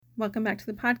Welcome back to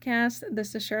the podcast.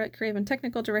 This is Charlotte Craven,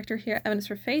 Technical Director here at Evidence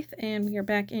for Faith, and we are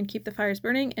back in Keep the Fires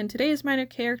Burning, and today's minor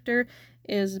character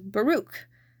is Baruch.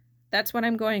 That's what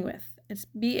I'm going with. It's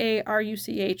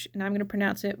B-A-R-U-C-H, and I'm going to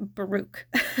pronounce it Baruch.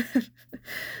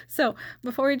 So,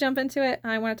 before we jump into it,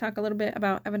 I want to talk a little bit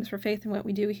about Evidence for Faith and what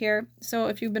we do here. So,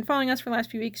 if you've been following us for the last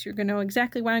few weeks, you're going to know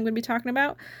exactly what I'm going to be talking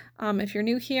about. If you're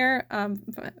new here,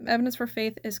 Evidence for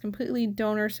Faith is completely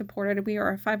donor-supported. We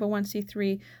are a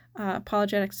 501c3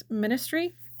 apologetics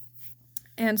ministry.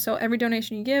 And so every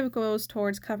donation you give goes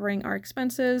towards covering our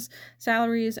expenses,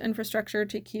 salaries, infrastructure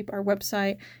to keep our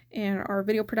website and our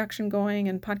video production going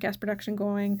and podcast production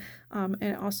going. And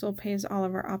it also pays all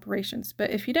of our operations.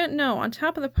 But if you didn't know, on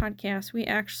top of the podcast, we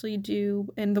actually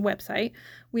do, in the website,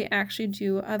 we actually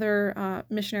do other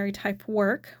missionary type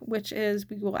work, which is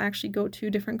we will actually go to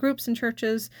different groups and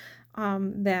churches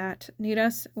that need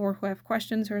us or who have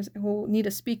questions or who need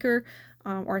a speaker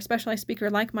or a specialized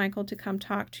speaker like Michael to come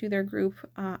talk to their group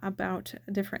about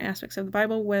different aspects of the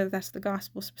Bible, whether that's the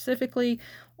gospel specifically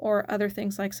or other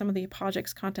things like some of the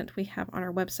apologetics content we have on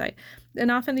our website.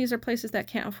 And often these are places that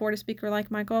can't afford a speaker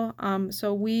like Michael.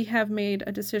 So we have made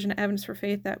a decision at Evidence for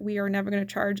Faith that we are never going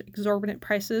to charge exorbitant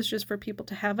prices just for people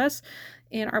to have us.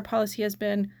 And our policy has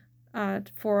been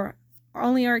for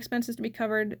only our expenses to be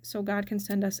covered so God can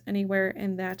send us anywhere,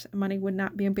 and that money would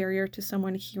not be a barrier to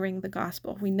someone hearing the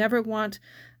gospel. We never want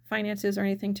finances or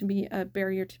anything to be a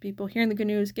barrier to people hearing the good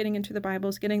news, getting into the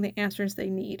Bibles, getting the answers they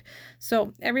need.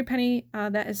 So every penny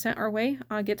that is sent our way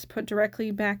gets put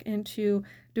directly back into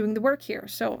doing the work here.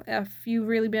 So if you've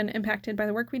really been impacted by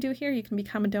the work we do here, you can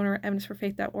become a donor at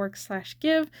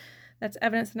evidenceforfaith.org/give. That's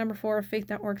evidence, 4,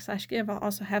 faith.org/give. I'll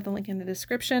also have the link in the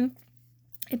description.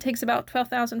 It takes about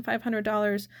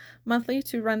 $12,500 monthly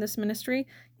to run this ministry,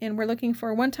 and we're looking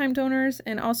for one-time donors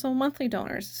and also monthly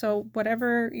donors. So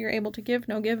whatever you're able to give,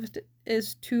 no give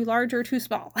is too large or too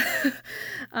small.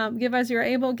 Give as you're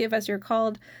able, give as you're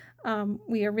called.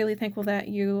 We are really thankful that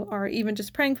you are even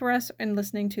just praying for us and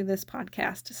listening to this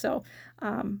podcast. So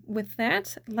with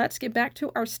that, let's get back to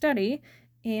our study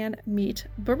and meet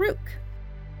Baruch.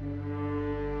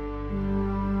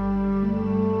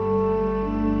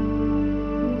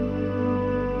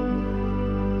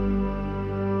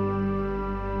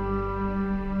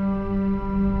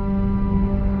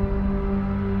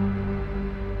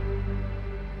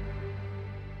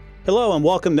 Hello and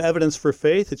welcome to Evidence for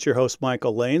Faith. It's your host,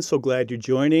 Michael Lane. So glad you're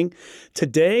joining.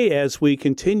 Today, as we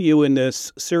continue in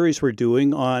this series we're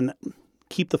doing on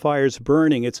Keep the Fires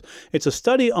Burning, it's a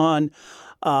study on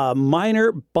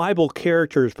minor Bible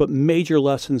characters, but major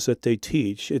lessons that they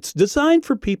teach. It's designed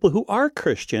for people who are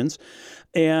Christians,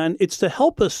 and it's to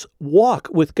help us walk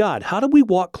with God. How do we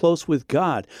walk close with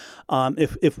God?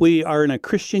 If we are in a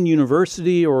Christian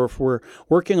university or if we're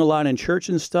working a lot in church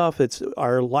and stuff,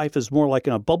 our life is more like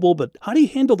in a bubble, but how do you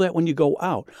handle that when you go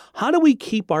out? How do we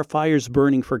keep our fires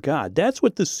burning for God? That's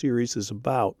what this series is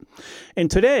about.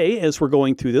 And today, as we're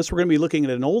going through this, we're going to be looking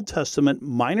at an Old Testament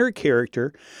minor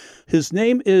character. His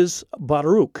name is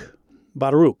Baruch.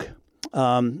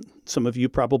 Some of you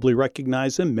probably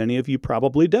recognize him. Many of you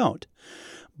probably don't.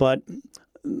 But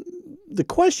the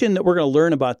question that we're going to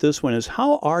learn about this one is,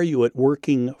 how are you at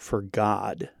working for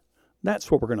God?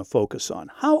 That's what we're going to focus on.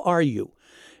 How are you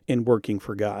in working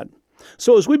for God?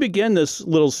 So as we begin this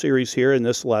little series here in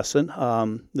this lesson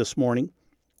this morning,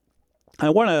 I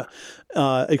want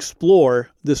to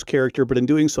explore this character, but in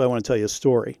doing so, I want to tell you a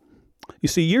story. You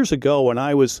see, years ago, when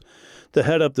I was the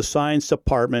head of the science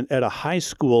department at a high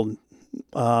school,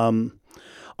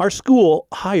 our school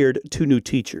hired 2 new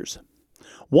teachers.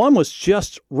 One was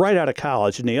just right out of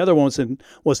college, and the other one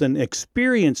was an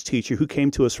experienced teacher who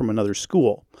came to us from another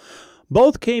school.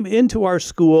 Both came into our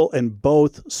school and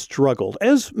both struggled,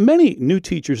 as many new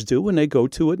teachers do when they go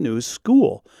to a new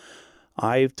school.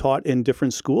 I've taught in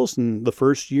different schools, and the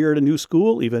first year at a new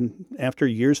school, even after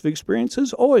years of experience,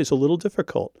 is always a little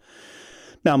difficult.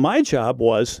 Now, my job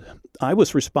was, I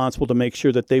was responsible to make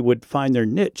sure that they would find their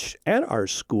niche at our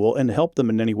school and help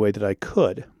them in any way that I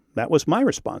could. That was my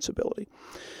responsibility.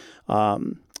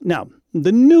 Now,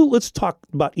 let's talk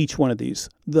about each one of these.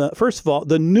 First of all,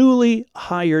 the newly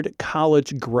hired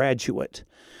college graduate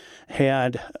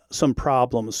had some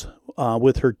problems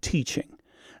with her teaching,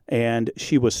 and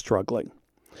she was struggling.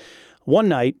 One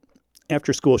night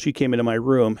after school, she came into my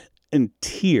room in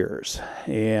tears,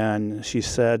 and she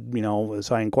said, as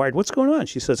I inquired, what's going on?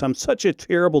 She says, I'm such a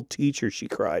terrible teacher, she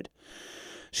cried.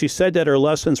 She said that her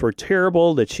lessons were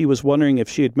terrible, that she was wondering if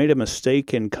she had made a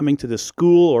mistake in coming to the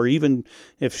school or even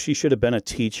if she should have been a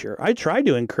teacher. I tried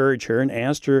to encourage her and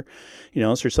asked her,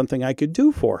 is there something I could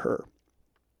do for her?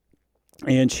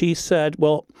 And she said,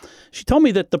 well, she told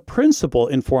me that the principal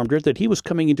informed her that he was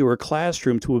coming into her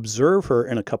classroom to observe her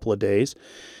in a couple of days,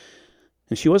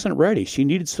 and she wasn't ready. She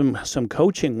needed some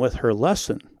coaching with her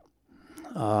lesson.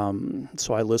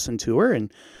 So I listened to her,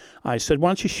 and I said, why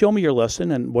don't you show me your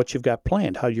lesson and what you've got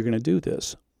planned, how you're going to do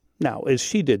this. Now, as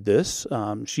she did this,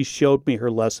 she showed me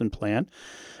her lesson plan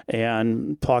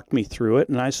and talked me through it,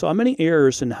 and I saw many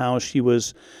errors in how she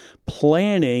was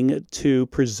planning to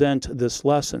present this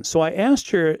lesson. So I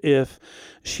asked her if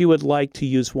she would like to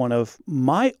use one of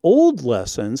my old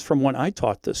lessons from when I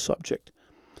taught this subject.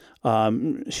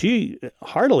 She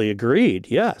heartily agreed,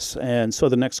 yes. And so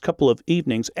the next couple of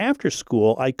evenings after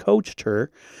school, I coached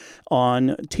her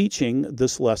on teaching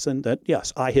this lesson that,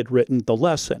 yes, I had written the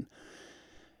lesson.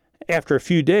 After a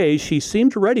few days, she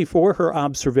seemed ready for her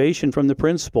observation from the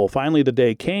principal. Finally, the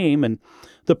day came, and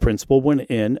the principal went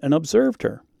in and observed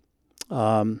her.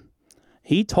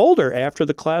 He told her after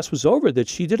the class was over that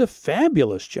she did a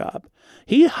fabulous job.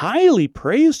 He highly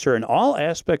praised her in all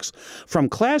aspects, from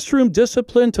classroom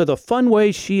discipline to the fun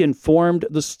way she informed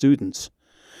the students.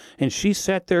 And she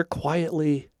sat there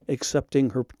quietly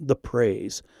accepting the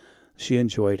praise. She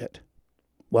enjoyed it.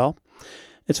 Well,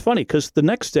 it's funny because the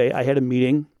next day I had a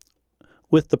meeting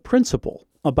with the principal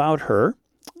about her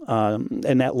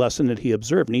and that lesson that he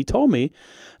observed. And he told me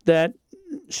that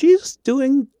she's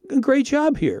doing a great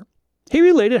job here. He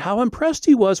related how impressed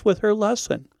he was with her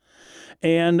lesson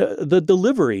and the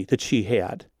delivery that she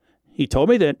had. He told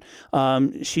me that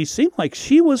she seemed like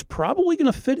she was probably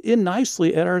going to fit in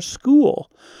nicely at our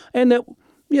school, and that,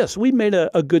 yes, we made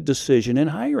a good decision in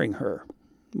hiring her.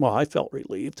 Well, I felt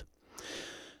relieved.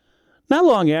 Not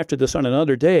long after this, on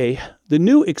another day, the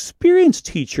new experienced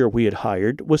teacher we had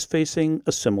hired was facing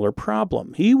a similar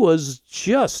problem. He was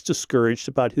just discouraged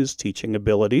about his teaching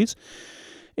abilities,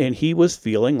 and he was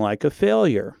feeling like a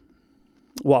failure.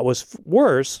 What was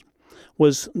worse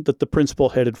was that the principal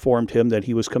had informed him that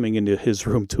he was coming into his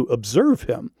room to observe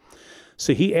him.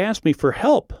 So he asked me for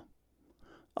help.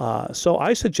 So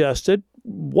I suggested,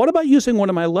 what about using one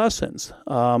of my lessons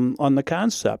on the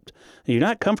concept? You're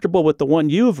not comfortable with the one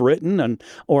you've written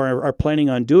or are planning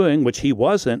on doing, which he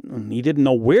wasn't, and he didn't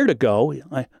know where to go.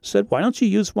 I said, why don't you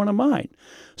use one of mine?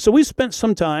 So we spent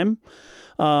some time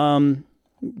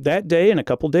that day and a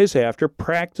couple days after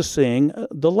practicing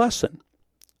the lesson.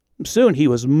 Soon he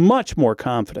was much more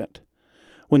confident.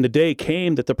 When the day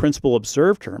came that the principal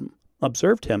observed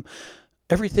him,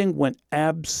 everything went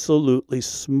absolutely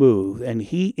smooth, and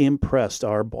he impressed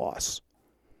our boss.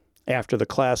 After the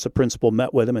class, the principal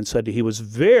met with him and said he was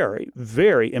very,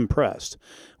 very impressed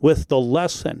with the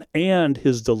lesson and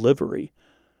his delivery.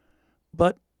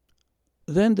 But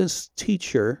then this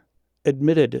teacher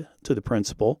admitted to the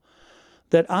principal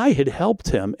that I had helped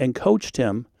him and coached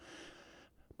him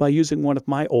by using one of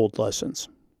my old lessons.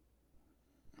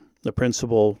 The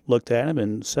principal looked at him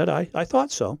and said, I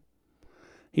thought so.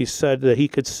 He said that he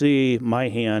could see my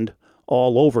hand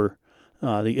all over,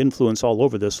 the influence all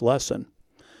over this lesson.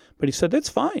 But he said, that's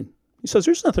fine. He says,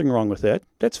 there's nothing wrong with that.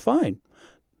 That's fine.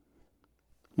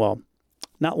 Well,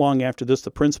 not long after this, the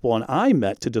principal and I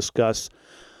met to discuss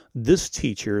this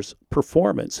teacher's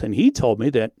performance. And he told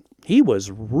me that he was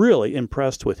really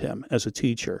impressed with him as a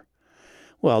teacher.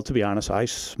 Well, to be honest, I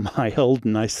smiled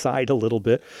and I sighed a little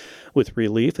bit with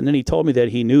relief. And then he told me that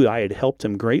he knew I had helped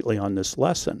him greatly on this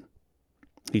lesson.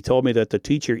 He told me that the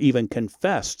teacher even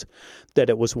confessed that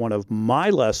it was one of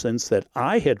my lessons that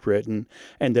I had written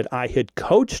and that I had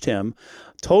coached him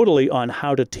totally on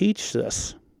how to teach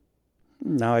this.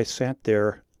 Now I sat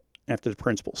there after the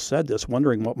principal said this,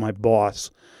 wondering what my boss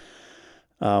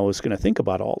was going to think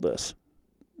about all this.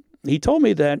 He told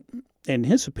me that, in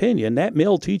his opinion, that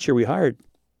male teacher we hired,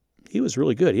 he was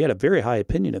really good. He had a very high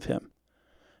opinion of him.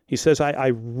 He says,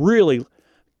 I really,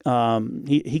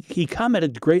 he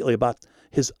commented greatly about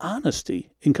his honesty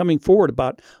in coming forward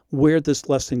about where this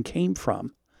lesson came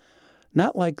from.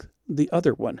 Not like the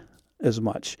other one as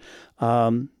much.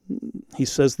 He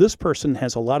says, this person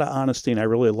has a lot of honesty, and I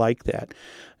really like that.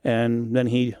 And then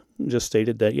he just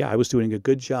stated that, yeah, I was doing a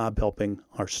good job helping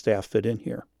our staff fit in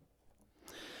here.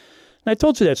 And I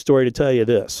told you that story to tell you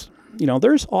this. You know,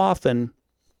 there's often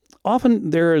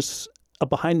there's a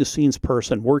behind-the-scenes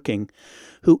person working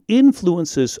who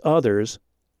influences others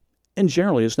and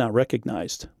generally is not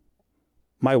recognized.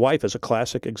 My wife is a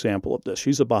classic example of this.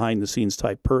 She's a behind-the-scenes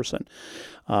type person.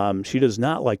 She does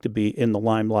not like to be in the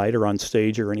limelight or on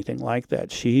stage or anything like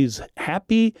that. She's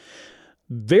happy,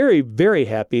 very, very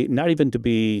happy, not even to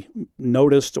be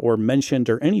noticed or mentioned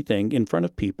or anything in front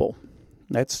of people.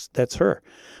 That's her.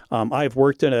 I've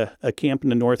worked in a camp in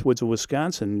the Northwoods of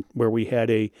Wisconsin where we had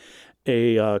a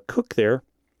cook there,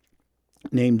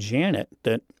 named Janet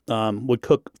that would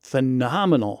cook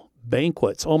phenomenal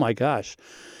banquets. Oh my gosh.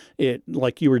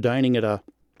 Like you were dining at a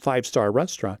 5-star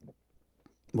restaurant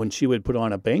when she would put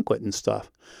on a banquet and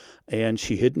stuff. And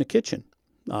she hid in the kitchen.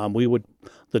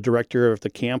 The director of the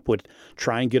camp would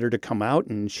try and get her to come out,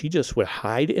 and she just would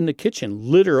hide in the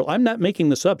kitchen. Literal, I'm not making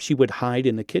this up. She would hide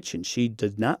in the kitchen. She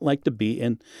did not like to be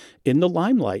in the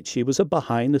limelight. She was a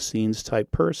behind-the-scenes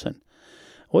type person.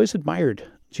 Always admired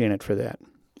Janet for that.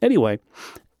 Anyway,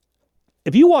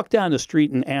 if you walk down the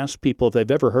street and ask people if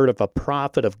they've ever heard of a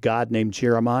prophet of God named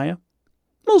Jeremiah,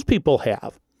 most people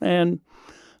have. And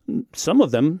some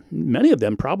of them, many of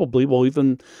them probably will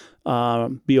even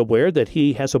be aware that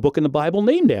he has a book in the Bible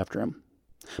named after him.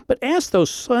 But ask those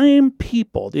same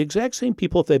people, the exact same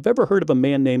people, if they've ever heard of a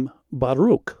man named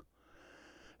Baruch.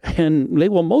 And they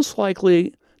will most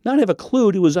likely not have a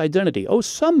clue to his identity. Oh,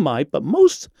 some might, but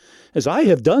most, as I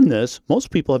have done this, most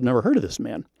people have never heard of this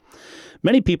man.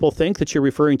 Many people think that you're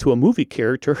referring to a movie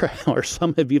character, or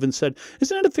some have even said,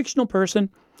 isn't that a fictional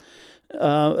person?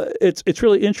 It's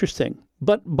really interesting.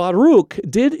 But Baruch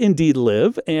did indeed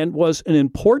live and was an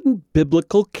important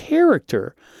biblical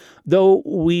character, though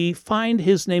we find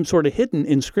his name sort of hidden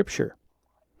in Scripture.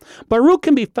 Baruch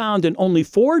can be found in only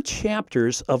 4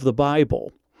 chapters of the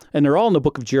Bible, and they're all in the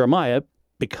book of Jeremiah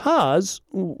because,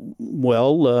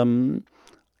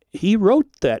 he wrote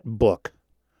that book.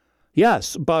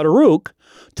 Yes, Baruch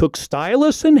took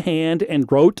stylus in hand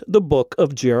and wrote the book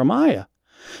of Jeremiah.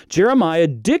 Jeremiah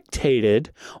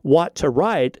dictated what to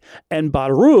write, and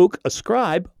Baruch, a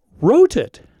scribe, wrote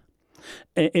it.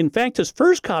 In fact, his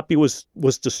first copy was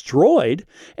destroyed,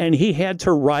 and he had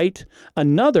to write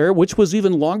another, which was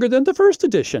even longer than the first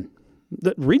edition.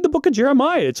 Read the book of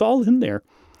Jeremiah. It's all in there.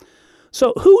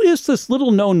 So who is this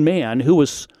little-known man who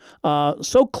was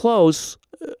so close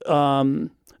to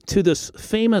this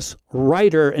famous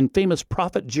writer and famous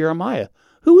prophet Jeremiah?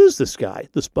 Who is this guy,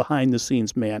 this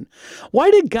behind-the-scenes man? Why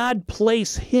did God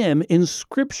place him in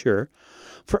Scripture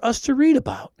for us to read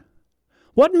about?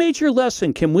 What major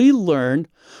lesson can we learn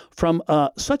from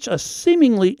such a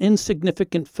seemingly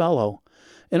insignificant fellow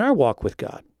in our walk with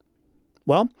God?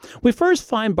 Well, we first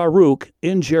find Baruch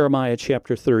in Jeremiah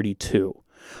chapter 32,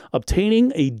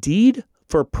 obtaining a deed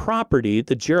for property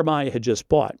that Jeremiah had just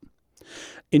bought.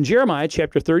 In Jeremiah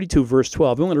chapter 32, verse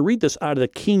 12, I'm going to read this out of the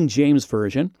King James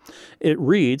Version. It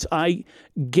reads, I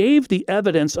gave the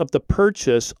evidence of the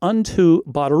purchase unto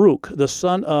Baruch, the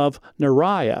son of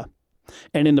Neriah,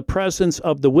 and in the presence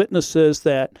of the witnesses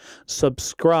that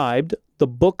subscribed the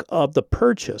book of the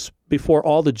purchase before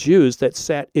all the Jews that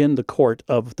sat in the court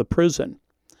of the prison.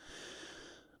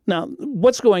 Now,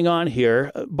 what's going on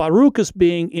here? Baruch is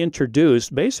being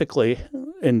introduced, basically,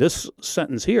 in this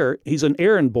sentence here, he's an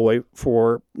errand boy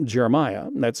for Jeremiah.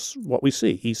 That's what we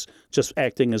see. He's just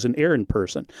acting as an errand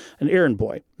person, an errand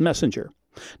boy, messenger.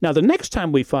 Now, the next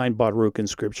time we find Baruch in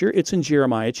Scripture, it's in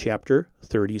Jeremiah chapter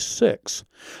 36.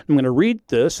 I'm going to read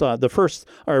this, the first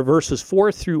are verses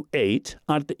 4 through 8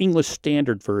 out of the English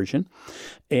Standard Version,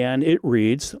 and it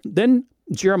reads, Then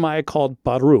Jeremiah called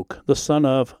Baruch, the son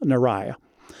of Neriah,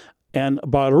 and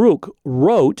Baruch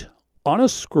wrote on a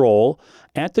scroll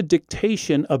at the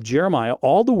dictation of Jeremiah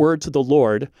all the words of the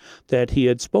Lord that he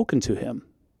had spoken to him.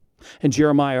 And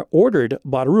Jeremiah ordered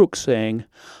Baruch, saying,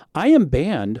 I am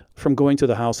banned from going to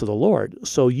the house of the Lord,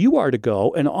 so you are to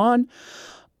go, and on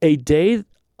a day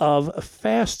of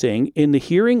fasting, in the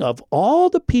hearing of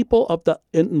all the people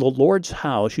in the Lord's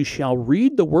house, you shall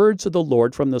read the words of the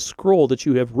Lord from the scroll that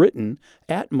you have written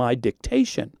at my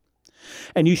dictation.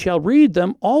 And you shall read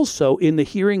them also in the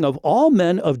hearing of all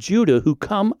men of Judah who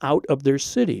come out of their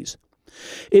cities.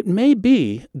 It may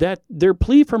be that their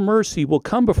plea for mercy will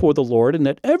come before the Lord, and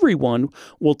that everyone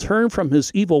will turn from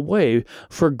his evil way,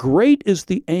 for great is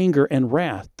the anger and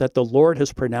wrath that the Lord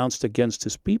has pronounced against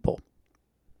his people.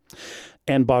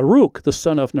 And Baruch, the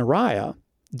son of Neriah,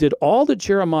 did all that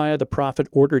Jeremiah the prophet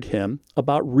ordered him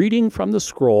about reading from the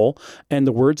scroll and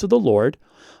the words of the Lord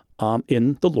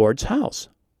in the Lord's house.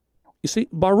 You see,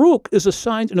 Baruch is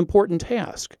assigned an important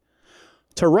task,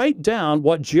 to write down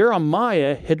what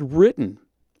Jeremiah had written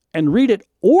and read it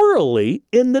orally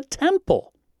in the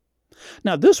temple.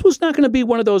 Now, this was not going to be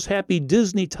one of those happy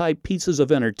Disney-type pieces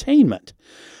of entertainment.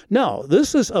 No,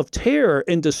 this is of terror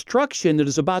and destruction that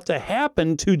is about to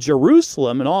happen to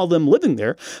Jerusalem and all them living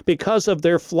there because of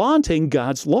their flaunting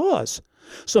God's laws.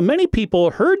 So many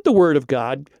people heard the word of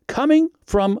God coming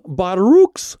from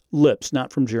Baruch's lips,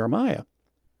 not from Jeremiah.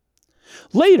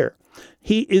 Later,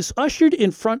 he is ushered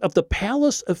in front of the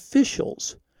palace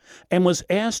officials and was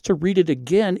asked to read it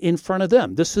again in front of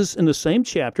them. This is in the same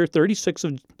chapter, 36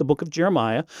 of the book of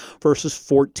Jeremiah, verses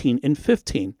 14 and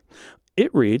 15.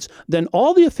 It reads, Then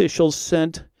all the officials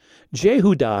sent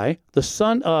Jehudi, the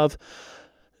son of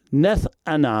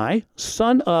Nethani,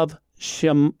 son of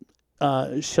Shelemi,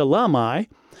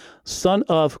 son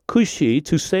of Cushi,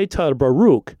 to say to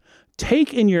Baruch,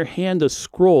 Take in your hand the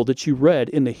scroll that you read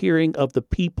in the hearing of the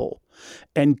people,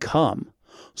 and come.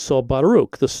 So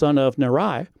Baruch, the son of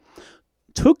Neriah,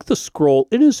 took the scroll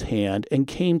in his hand and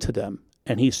came to them.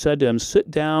 And he said to them,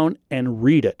 Sit down and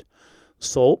read it.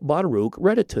 So Baruch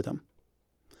read it to them.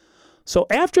 So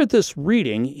after this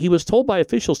reading, he was told by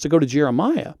officials to go to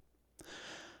Jeremiah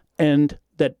and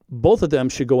that both of them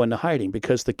should go into hiding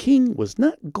because the king was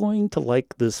not going to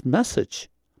like this message.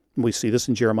 We see this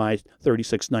in Jeremiah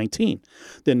 36:19.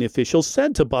 Then the officials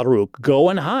said to Baruch, Go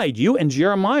and hide, you and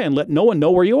Jeremiah, and let no one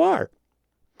know where you are.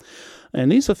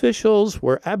 And these officials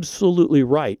were absolutely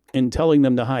right in telling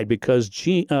them to hide because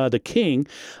the king,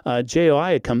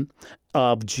 Jehoiakim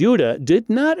of Judah, did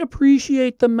not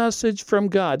appreciate the message from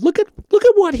God. Look at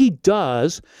what he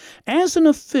does as an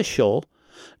official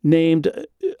named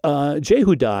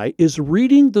Jehudi is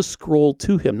reading the scroll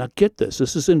to him. Now get this.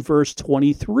 This is in verse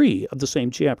 23 of the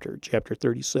same chapter, chapter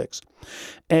 36.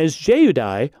 As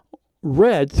Jehudi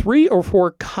read 3 or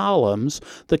 4 columns,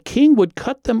 the king would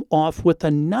cut them off with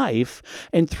a knife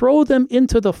and throw them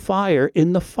into the fire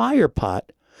in the fire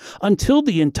pot until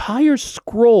the entire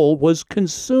scroll was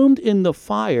consumed in the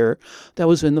fire that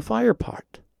was in the fire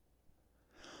pot.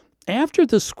 After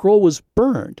the scroll was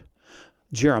burned,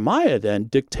 Jeremiah then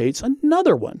dictates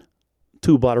another one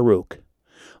to Baruch.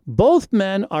 Both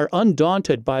men are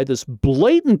undaunted by this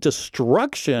blatant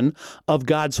destruction of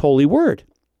God's holy word.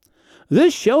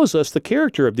 This shows us the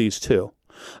character of these two.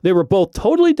 They were both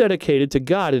totally dedicated to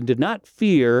God and did not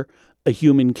fear a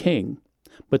human king,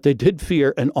 but they did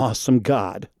fear an awesome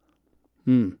God.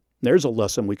 There's a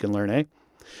lesson we can learn, eh?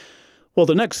 Well,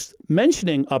 the next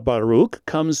mentioning of Baruch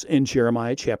comes in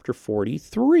Jeremiah chapter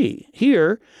 43.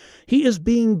 Here, he is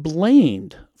being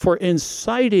blamed for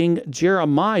inciting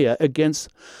Jeremiah against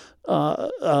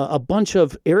a bunch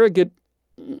of arrogant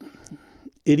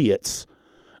idiots.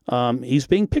 He's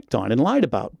being picked on and lied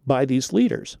about by these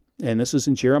leaders. And this is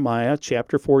in Jeremiah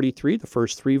chapter 43, the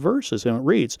first 3 verses. And it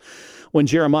reads, When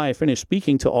Jeremiah finished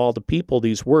speaking to all the people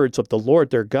these words of the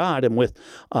Lord their God, and with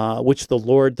which the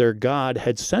Lord their God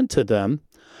had sent to them,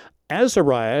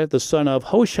 Azariah, the son of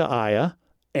Hoshaiah,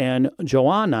 and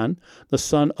Johanan, the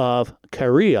son of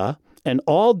Kareah, and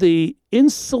all the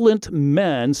insolent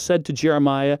men said to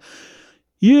Jeremiah,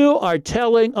 You are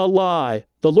telling a lie.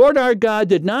 The Lord our God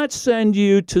did not send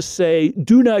you to say,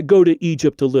 Do not go to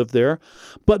Egypt to live there,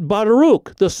 but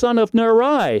Baruch, the son of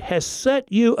Neriah, has set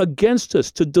you against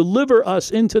us to deliver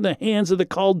us into the hands of the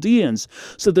Chaldeans,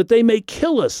 so that they may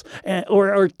kill us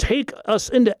or take us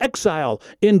into exile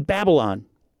in Babylon.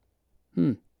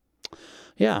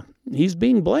 Yeah, he's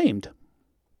being blamed.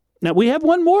 Now, we have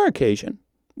one more occasion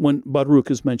when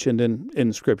Baruch is mentioned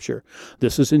in Scripture.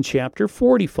 This is in chapter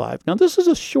 45. Now, this is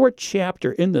a short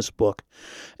chapter in this book,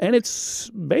 and it's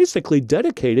basically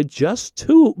dedicated just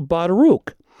to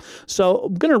Baruch. So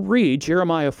I'm going to read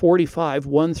Jeremiah 45,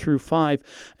 1 through 5,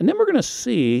 and then we're going to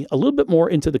see a little bit more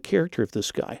into the character of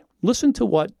this guy. Listen to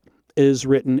what is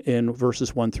written in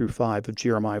verses 1 through 5 of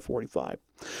Jeremiah 45.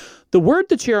 The word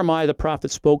that Jeremiah the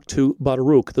prophet spoke to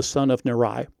Baruch, the son of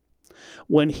Neriah,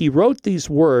 when he wrote these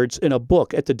words in a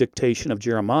book at the dictation of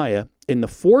Jeremiah in the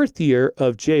 4th year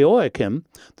of Jehoiakim,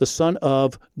 the son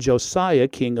of Josiah,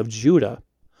 king of Judah.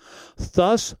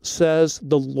 Thus says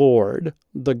the Lord,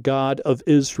 the God of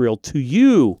Israel, to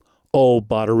you, O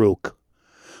Baruch.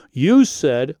 You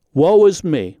said, Woe is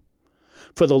me,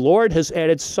 for the Lord has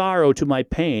added sorrow to my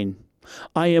pain.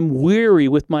 I am weary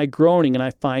with my groaning, and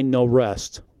I find no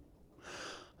rest.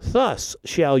 Thus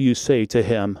shall you say to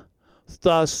him,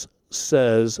 Thus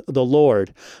says the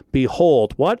Lord,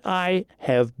 Behold, what I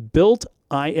have built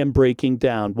I am breaking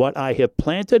down. What I have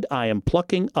planted I am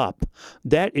plucking up.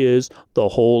 That is the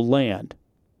whole land.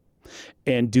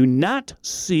 And do not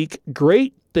seek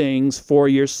great things for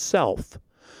yourself.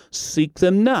 Seek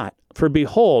them not. For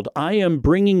behold, I am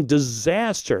bringing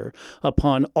disaster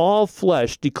upon all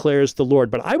flesh, declares the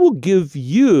Lord. But I will give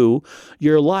you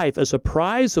your life as a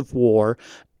prize of war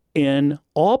in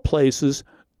all places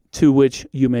to which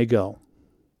you may go.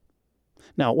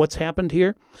 Now, what's happened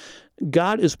here?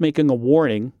 God is making a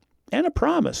warning and a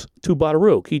promise to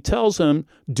Baruch. He tells him,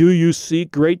 do you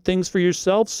seek great things for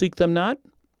yourself? Seek them not?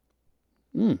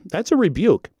 That's a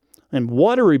rebuke. And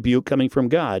what a rebuke coming from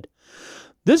God.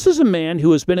 This is a man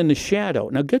who has been in the shadow.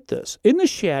 Now get this. In the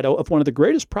shadow of one of the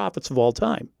greatest prophets of all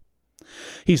time.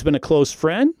 He's been a close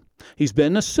friend. He's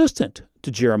been an assistant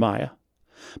to Jeremiah.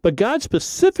 But God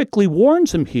specifically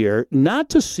warns him here not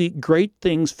to seek great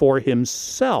things for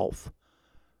himself.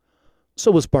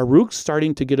 So was Baruch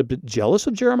starting to get a bit jealous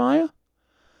of Jeremiah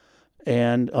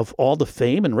and of all the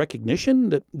fame and recognition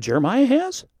that Jeremiah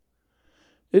has?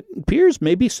 It appears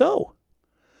maybe so.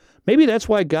 Maybe that's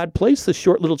why God placed this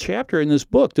short little chapter in this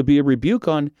book, to be a rebuke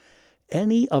on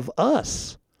any of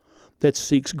us that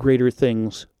seeks greater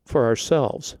things for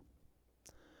ourselves.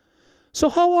 So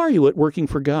how are you at working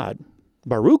for God?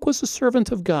 Baruch was a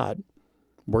servant of God,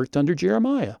 worked under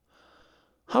Jeremiah.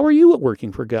 How are you at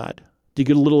working for God? Do you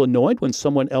get a little annoyed when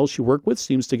someone else you work with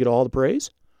seems to get all the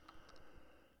praise?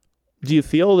 Do you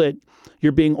feel that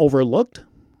you're being overlooked,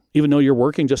 even though you're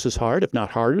working just as hard, if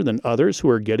not harder, than others who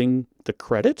are getting the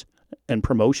credit and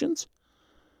promotions?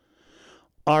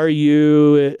 How are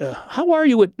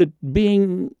you at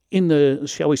being in the,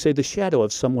 shall we say, the shadow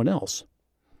of someone else?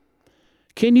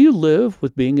 Can you live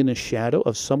with being in the shadow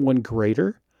of someone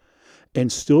greater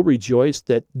and still rejoice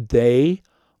that they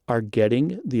are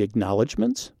getting the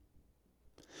acknowledgments?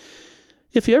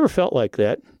 If you ever felt like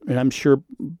that, and I'm sure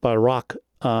Baruch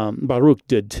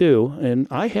did too, and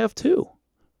I have too,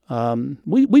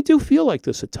 we do feel like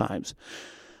this at times.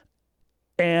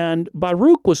 And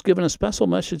Baruch was given a special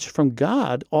message from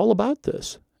God all about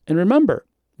this. And remember,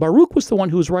 Baruch was the one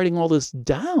who was writing all this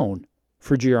down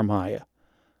for Jeremiah.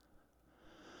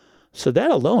 So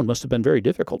that alone must have been very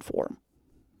difficult for him.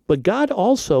 But God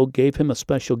also gave him a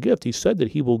special gift. He said that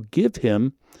he will give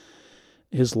him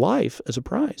his life as a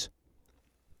prize.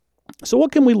 So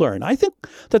what can we learn? I think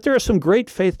that there are some great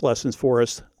faith lessons for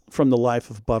us from the life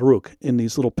of Baruch in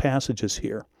these little passages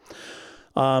here.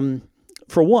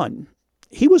 For one,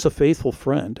 he was a faithful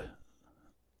friend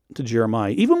to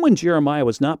Jeremiah. Even when Jeremiah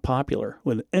was not popular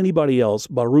with anybody else,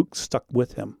 Baruch stuck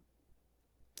with him.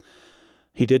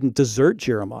 He didn't desert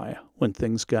Jeremiah when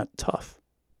things got tough.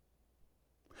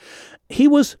 He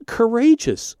was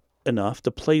courageous enough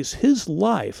to place his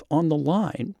life on the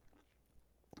line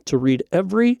to read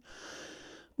every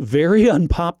very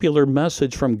unpopular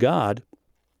message from God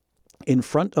in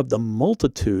front of the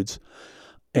multitudes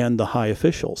and the high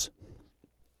officials.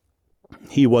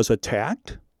 He was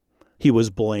attacked. He was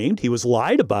blamed. He was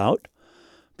lied about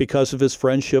because of his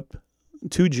friendship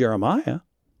to Jeremiah.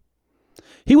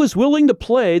 He was willing to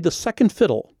play the second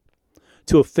fiddle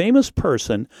to a famous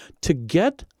person to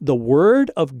get the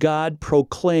word of God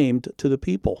proclaimed to the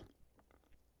people.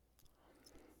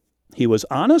 He was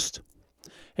honest,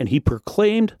 and he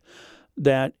proclaimed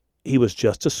that he was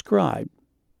just a scribe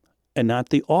and not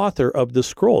the author of the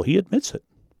scroll. He admits it.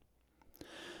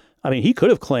 I mean, he could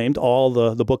have claimed all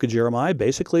the book of Jeremiah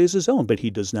basically as his own, but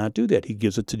he does not do that. He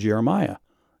gives it to Jeremiah.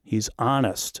 He's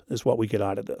honest, is what we get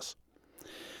out of this.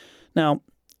 Now,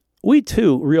 we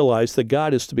too realize that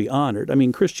God is to be honored. I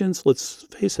mean, Christians, let's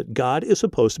face it, God is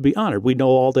supposed to be honored. We know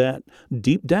all that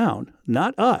deep down,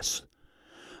 not us.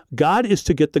 God is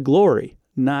to get the glory,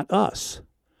 not us.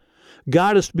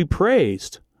 God is to be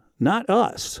praised, not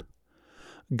us.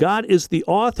 God is the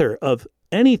author of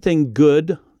anything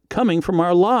good coming from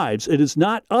our lives. It is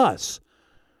not us.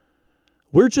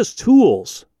 We're just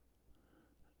tools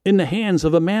in the hands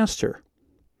of a master.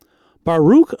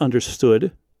 Baruch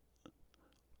understood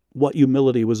what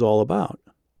humility was all about.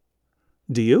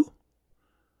 Do you?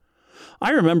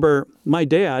 I remember my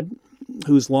dad,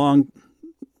 who's long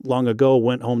ago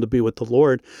went home to be with the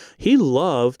Lord. He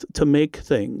loved to make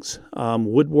things,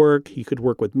 woodwork. He could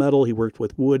work with metal. He worked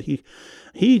with wood.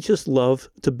 He just loved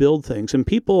to build things. And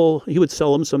he would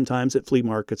sell them sometimes at flea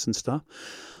markets and stuff.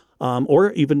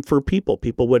 Or even for people.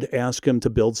 People would ask him to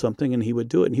build something and he would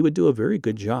do it. And he would do a very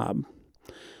good job.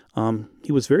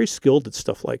 He was very skilled at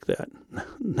stuff like that.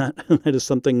 That is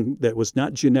something that was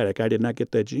not genetic. I did not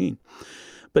get that gene.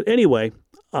 But anyway,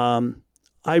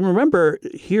 I remember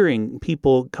hearing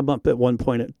people come up at one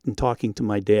point and talking to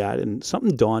my dad, and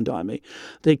something dawned on me.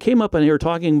 They came up and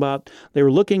they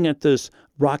were looking at this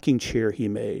rocking chair he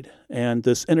made and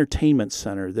this entertainment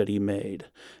center that he made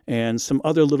and some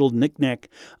other little knick-knack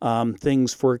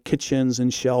things for kitchens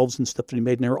and shelves and stuff that he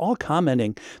made. And they were all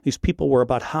commenting, these people were,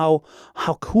 about how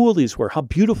cool these were, how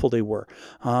beautiful they were,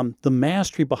 the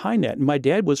mastery behind that. And my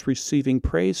dad was receiving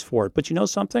praise for it. But you know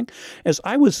something? As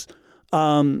I was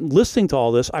listening to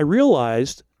all this, I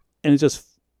realized, and it just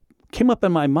came up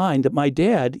in my mind, that my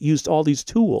dad used all these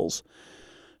tools,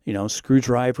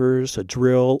 screwdrivers, a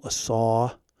drill, a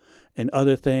saw, and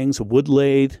other things, a wood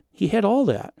lathe. He had all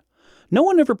that. No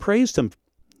one ever praised him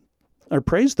or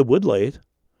praised the wood lathe.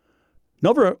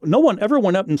 No one ever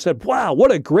went up and said, wow,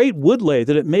 what a great wood lathe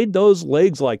that it made those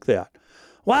legs like that.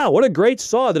 Wow, what a great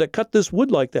saw that it cut this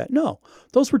wood like that. No,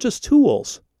 those were just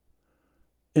tools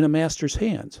in a master's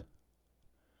hands.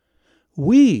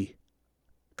 We,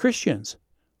 Christians,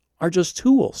 are just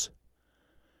tools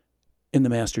in the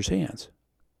Master's hands.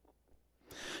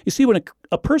 You see, when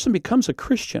a person becomes a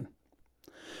Christian,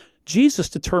 Jesus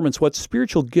determines what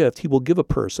spiritual gift he will give a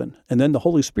person, and then the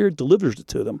Holy Spirit delivers it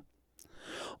to them.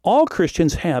 All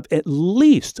Christians have at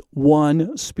least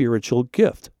one spiritual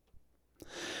gift.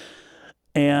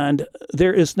 And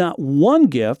there is not one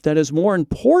gift that is more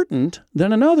important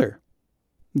than another,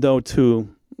 though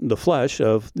to the flesh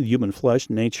of the human flesh,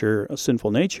 nature, a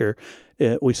sinful nature,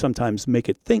 we sometimes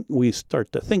we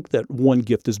start to think that one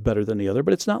gift is better than the other,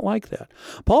 but it's not like that.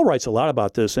 Paul writes a lot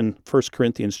about this in 1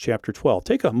 Corinthians chapter 12.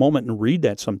 Take a moment and read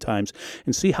that sometimes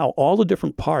and see how all the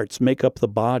different parts make up the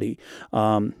body,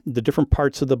 the different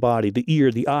parts of the body, the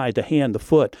ear, the eye, the hand, the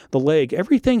foot, the leg.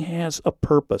 Everything has a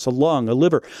purpose, a lung, a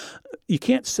liver. You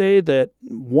can't say that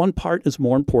one part is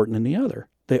more important than the other.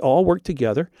 They all work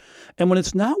together. And when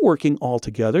it's not working all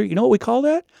together, you know what we call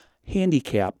that?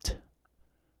 Handicapped.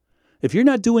 If you're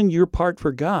not doing your part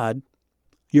for God,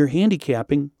 you're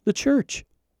handicapping the church.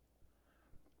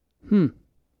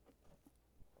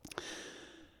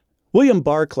 William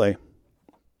Barclay,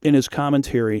 in his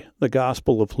commentary, The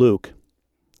Gospel of Luke,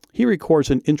 he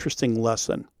records an interesting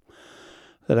lesson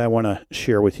that I want to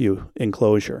share with you in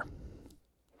closure.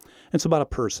 It's about a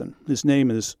person. His name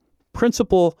is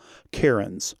Principal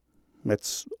Cairns.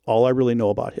 That's all I really know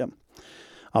about him,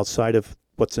 outside of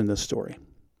what's in this story.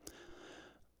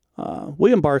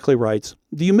 William Barclay writes,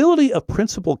 "The humility of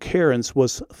Principal Cairns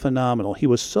was phenomenal. He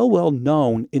was so well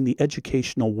known in the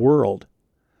educational world.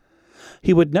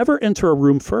 He would never enter a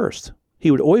room first. He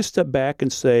would always step back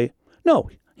and say, 'No,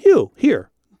 you,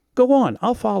 here, go on,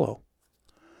 I'll follow.'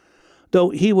 Though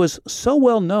he was so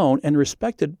well known and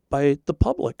respected by the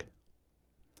public.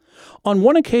 On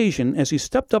one occasion, as he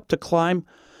stepped up to climb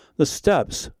the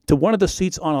steps to one of the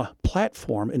seats on a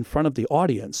platform in front of the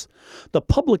audience, the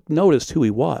public noticed who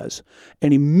he was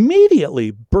and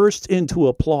immediately burst into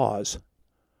applause.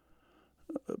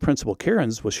 Principal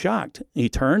Cairns was shocked. He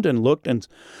turned and looked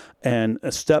and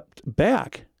stepped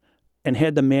back and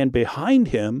had the man behind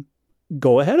him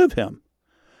go ahead of him.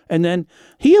 And then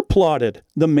he applauded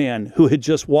the man who had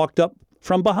just walked up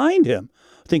from behind him,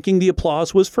 thinking the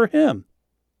applause was for him.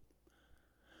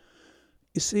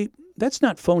 You see, that's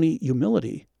not phony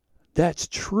humility. That's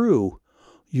true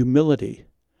humility.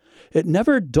 It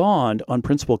never dawned on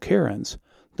Principal Cairns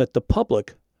that the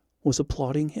public was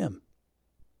applauding him.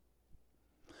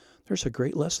 There's a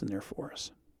great lesson there for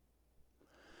us.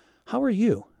 How are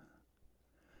you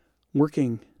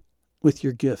working with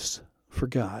your gifts for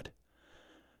God?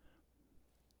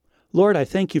 Lord, I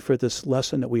thank you for this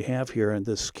lesson that we have here and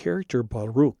this character,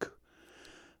 Baruch.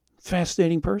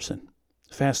 Fascinating person.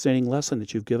 Fascinating lesson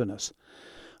that you've given us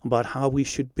about how we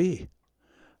should be.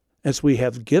 As we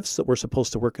have gifts that we're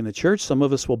supposed to work in the church, some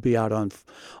of us will be out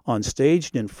on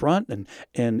stage and in front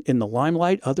and in the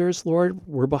limelight. Others, Lord,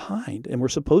 we're behind and we're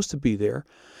supposed to be there.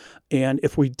 And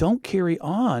if we don't carry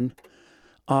on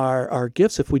our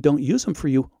gifts, if we don't use them for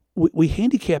you, we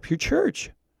handicap your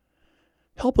church.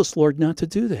 Help us, Lord, not to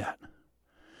do that.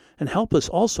 And help us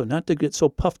also not to get so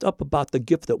puffed up about the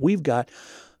gift that we've got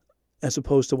as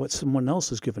opposed to what someone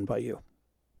else is given by you.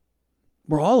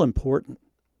 We're all important.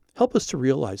 Help us to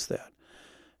realize that.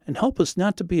 And help us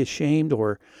not to be ashamed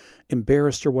or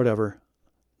embarrassed or whatever,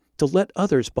 to let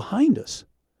others behind us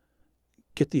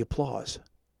get the applause.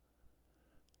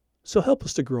 So help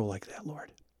us to grow like that,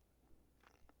 Lord.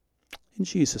 In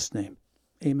Jesus' name,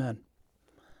 amen.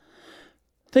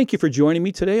 Thank you for joining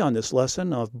me today on this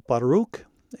lesson of Baruch,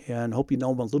 and hope you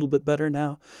know him a little bit better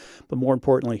now. But more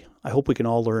importantly, I hope we can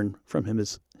all learn from him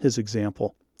his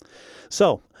example.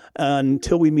 So,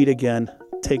 until we meet again,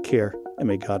 take care, and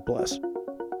may God bless.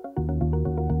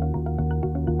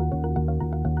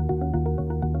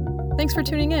 Thanks for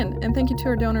tuning in, and thank you to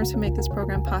our donors who make this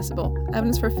program possible.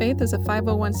 Evidence for Faith is a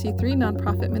 501c3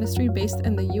 nonprofit ministry based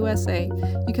in the USA.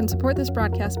 You can support this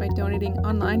broadcast by donating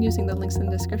online using the links in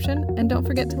the description, and don't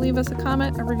forget to leave us a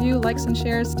comment, a review, likes, and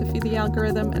shares to feed the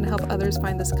algorithm and help others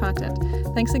find this content.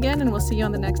 Thanks again, and we'll see you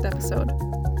on the next episode.